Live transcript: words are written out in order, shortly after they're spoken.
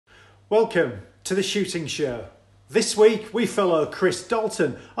Welcome to the shooting show. This week we follow Chris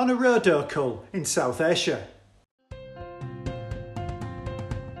Dalton on a Roe Doe cull in South Ayrshire.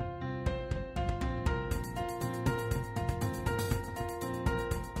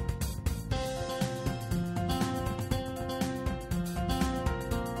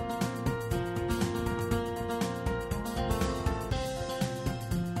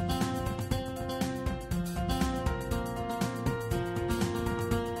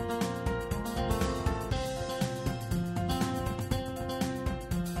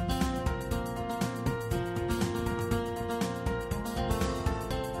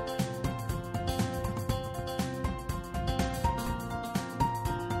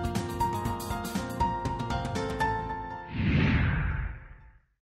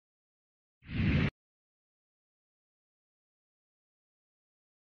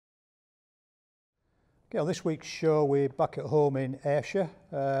 Okay, on this week's show we're back at home in Ayrshire,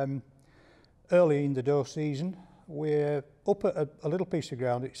 early in the doe season. We're up at a little piece of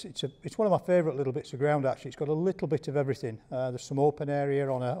ground. It's one of my favourite little bits of ground actually. It's got a little bit of everything. There's some open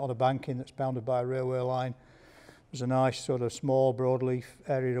area on a banking that's bounded by a railway line. There's a nice sort of small broadleaf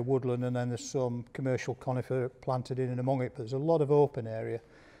area of woodland, and then there's some commercial conifer planted in and among it, but there's a lot of open area.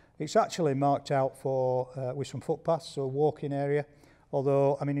 It's actually marked out for with some footpaths, so a walking area.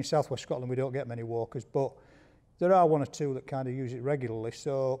 Although, I mean, in southwest Scotland we don't get many walkers, but there are one or two that kind of use it regularly.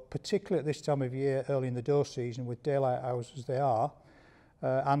 So particularly at this time of year, early in the doe season, with daylight hours as they are,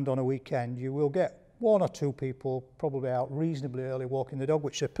 and on a weekend, you will get one or two people probably out reasonably early walking the dog,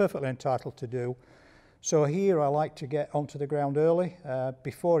 which they're perfectly entitled to do. So here I like to get onto the ground early,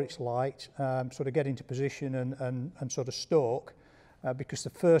 before it's light, sort of get into position and sort of stalk, because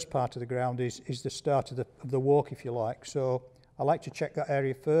the first part of the ground is the start of the walk, if you like. So I like to check that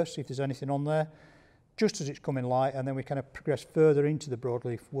area first, see if there's anything on there, just as it's coming light, and then we kind of progress further into the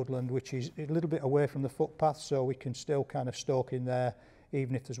broadleaf woodland, which is a little bit away from the footpath, so we can still kind of stalk in there,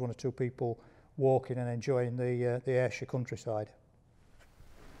 even if there's one or two people walking and enjoying the Ayrshire countryside.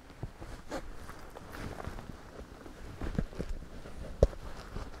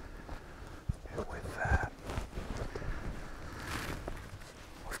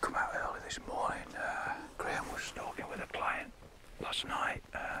 We've come out early this morning. Graham was stalking with a client last night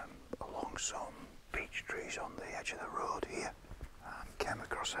along some beech trees on the edge of the road here, and came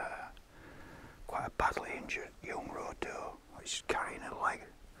across quite a badly injured young Roe Doe. He's carrying a leg.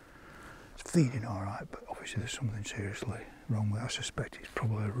 It's feeding all right, but obviously there's something seriously wrong with it. I suspect it's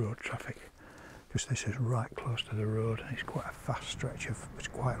probably road traffic, because this is right close to the road and it's quite a fast stretch of, it's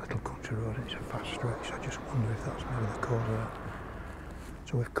quite a little country road and it's a fast stretch. I just wonder if that's maybe the cause of that.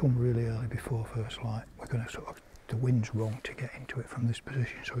 So we've come really early before first light. We're going to sort of, the wind's wrong to get into it from this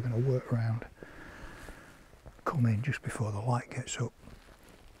position, so we're going to work around, come in just before the light gets up.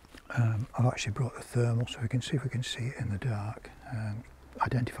 I've actually brought the thermal so we can see if we can see it in the dark,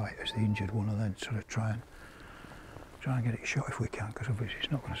 identify it as the injured one, and then sort of try and get it shot if we can, because obviously it's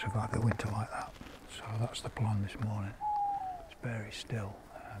not going to survive the winter like that. So that's the plan this morning. It's very still,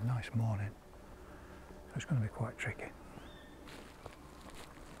 nice morning, so it's going to be quite tricky.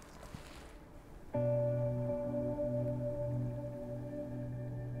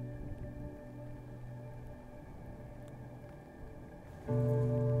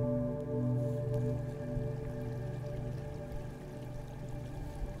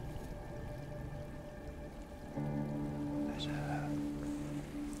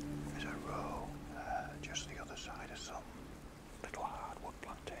 There's a row just the other side of some little hardwood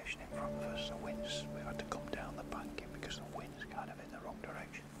plantation in front of us. The wind's, we've had to come down the banking because the wind's kind of in the wrong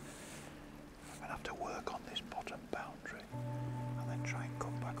direction. I'm going to have to work on this bottom boundary and then try and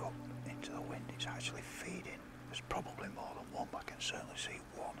come back up into the wind. It's actually feeding. There's probably more than one, but I can certainly see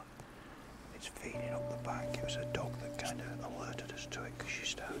one. It's feeding up the bank. It was a dog that kind of alerted us to it, because she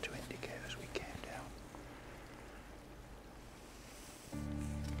started to indicate as we came down.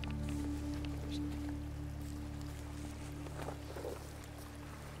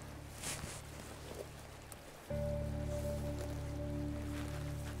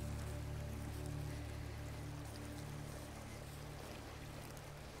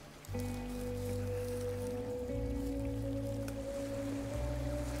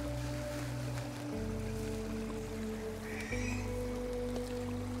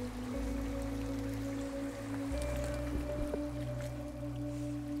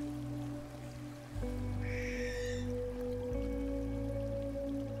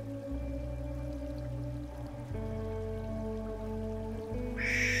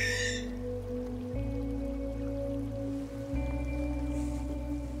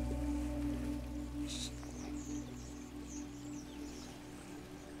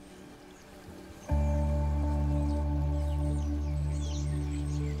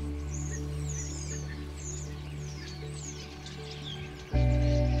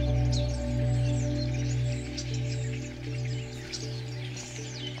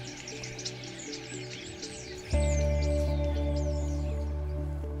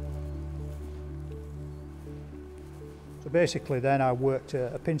 basically then I worked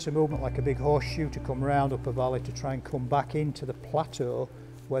a pincer movement like a big horseshoe to come round up a valley to try and come back into the plateau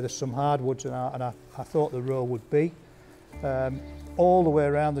where there's some hardwoods and I thought the roe would be. All the way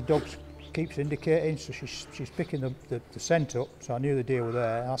around the dog keeps indicating, so she's picking the scent up, so I knew the deer were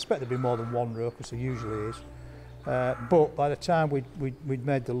there. And I expect there'd be more than one roe because there usually is. But by the time we'd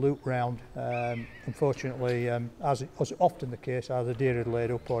made the loop round, unfortunately, as was often the case, either the deer had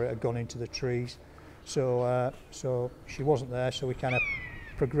laid up or it had gone into the trees. So she wasn't there, so we kind of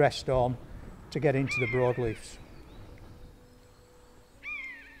progressed on to get into the broadleafs.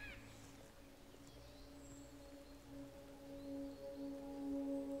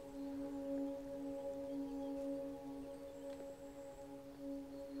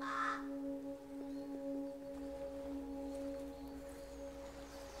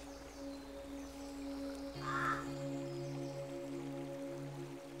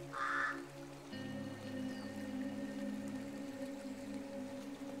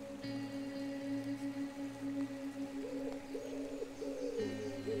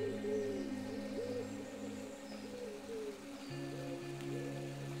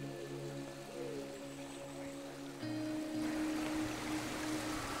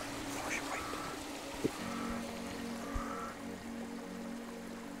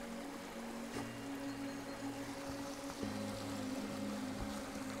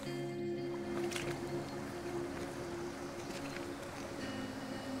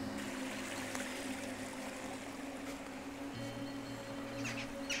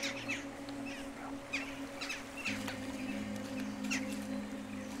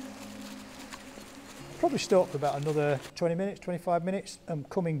 Probably stalked for about another 20 minutes, 25 minutes. I'm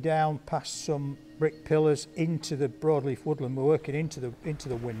coming down past some brick pillars into the broadleaf woodland. We're working into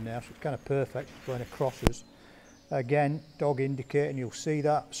the wind now, so it's kind of perfect going across us. Again, dog indicating, you'll see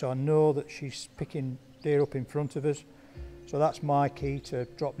that, so I know that she's picking deer up in front of us. So that's my key, to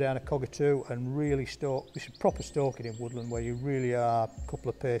drop down a cog or two and really stalk. This is proper stalking in woodland where you really are a couple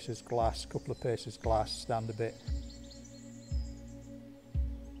of paces glass, stand a bit.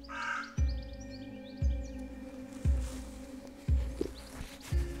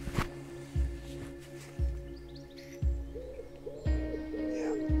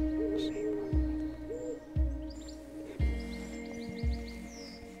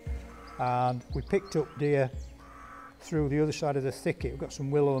 And we picked up deer through the other side of the thicket. We've got some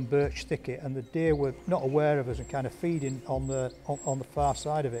willow and birch thicket, and the deer were not aware of us and kind of feeding on the far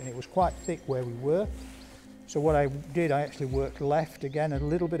side of it, and it was quite thick where we were. So what I did, I actually worked left again, a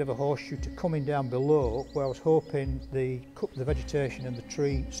little bit of a horseshoe to coming down below, where I was hoping the vegetation and the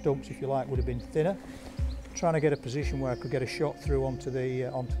tree stumps, if you like, would have been thinner, trying to get a position where I could get a shot through onto the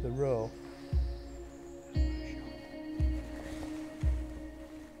roe.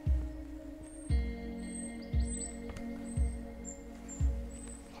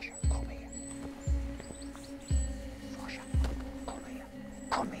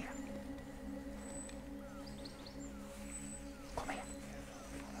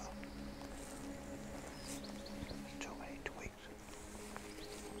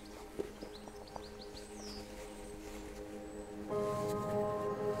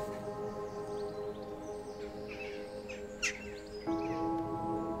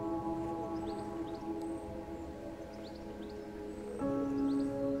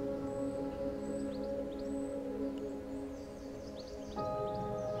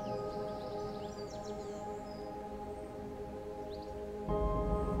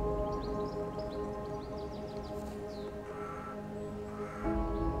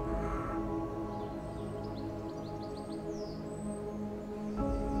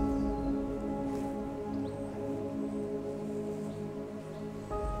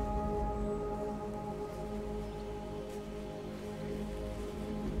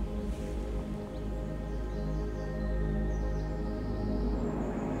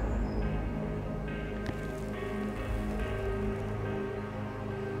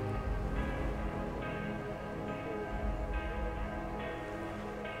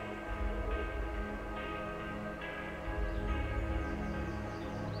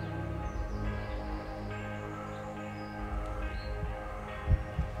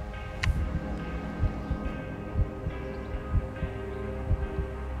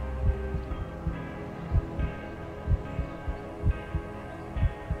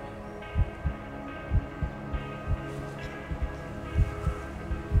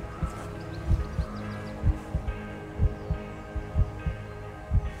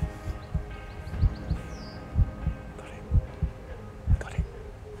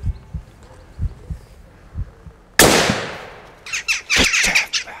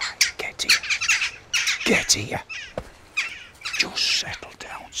 Get here.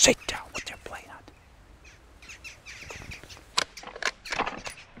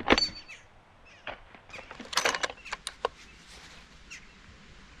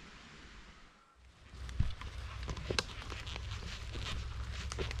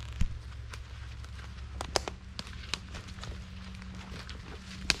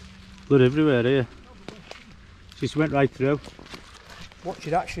 Blood everywhere here. Just went right through. What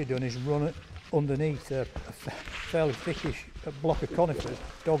she'd actually done is run it underneath a fairly thickish block of conifers.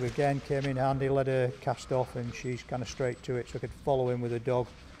 Dog again came in handy, let her cast off, and she's kind of straight to it, so I could follow in with the dog,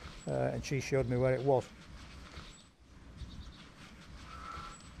 and she showed me where it was.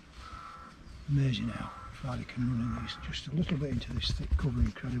 Amazing how far they can run in these. Just a little bit into this thick cover,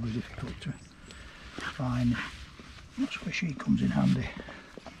 incredibly difficult to find. That's where she comes in handy.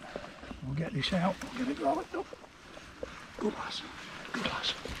 We'll get this out, we'll get it rolled up. Good lass, good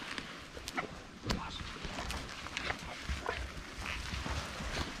lass. Good lass.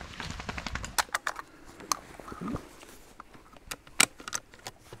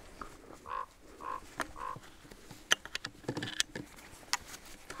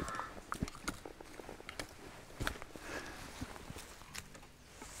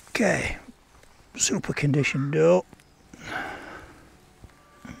 Okay, super condition doe.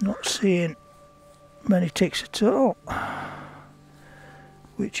 Not seeing many ticks at all,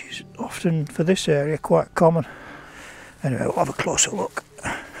 which is often for this area quite common. Anyway, we'll have a closer look.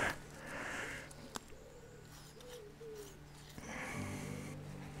 I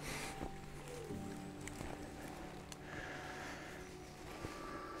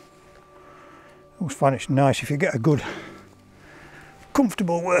always find it's nice if you get a good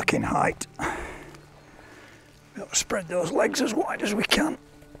comfortable working height. We've got to spread those legs as wide as we can.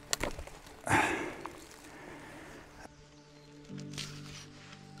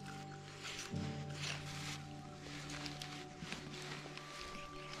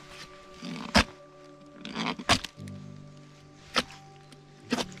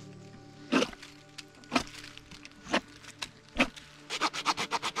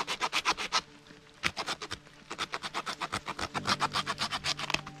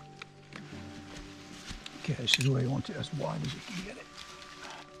 Okay, this is where you want it as wide as you can get it.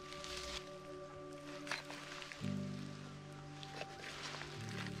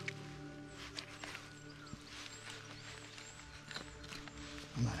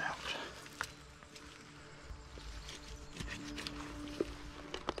 And then out.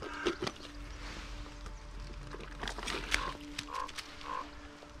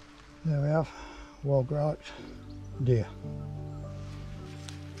 There we have wall grouch deer.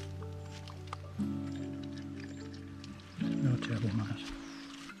 No terrible manners.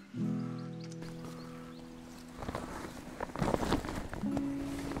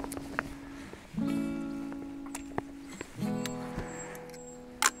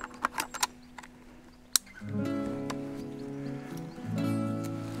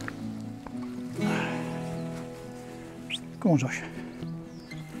 Go on, Zosia.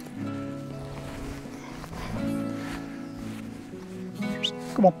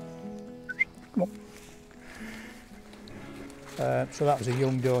 Come on. Come on. So that was a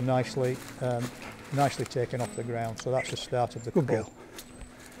young doe, nicely taken off the ground. So that's the start of the cull. Good girl.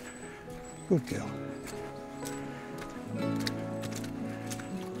 Good girl.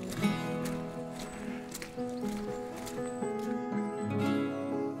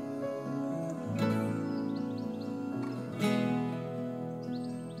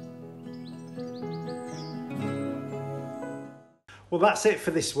 Well, that's it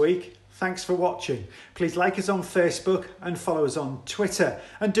for this week. Thanks for watching. Please like us on Facebook and follow us on Twitter,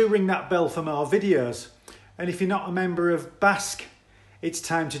 and do ring that bell for more videos. And if you're not a member of Basque, it's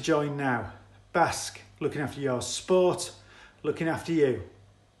time to join now. Basque, looking after your sport, looking after you.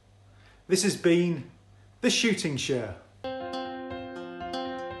 This has been The Shooting Show.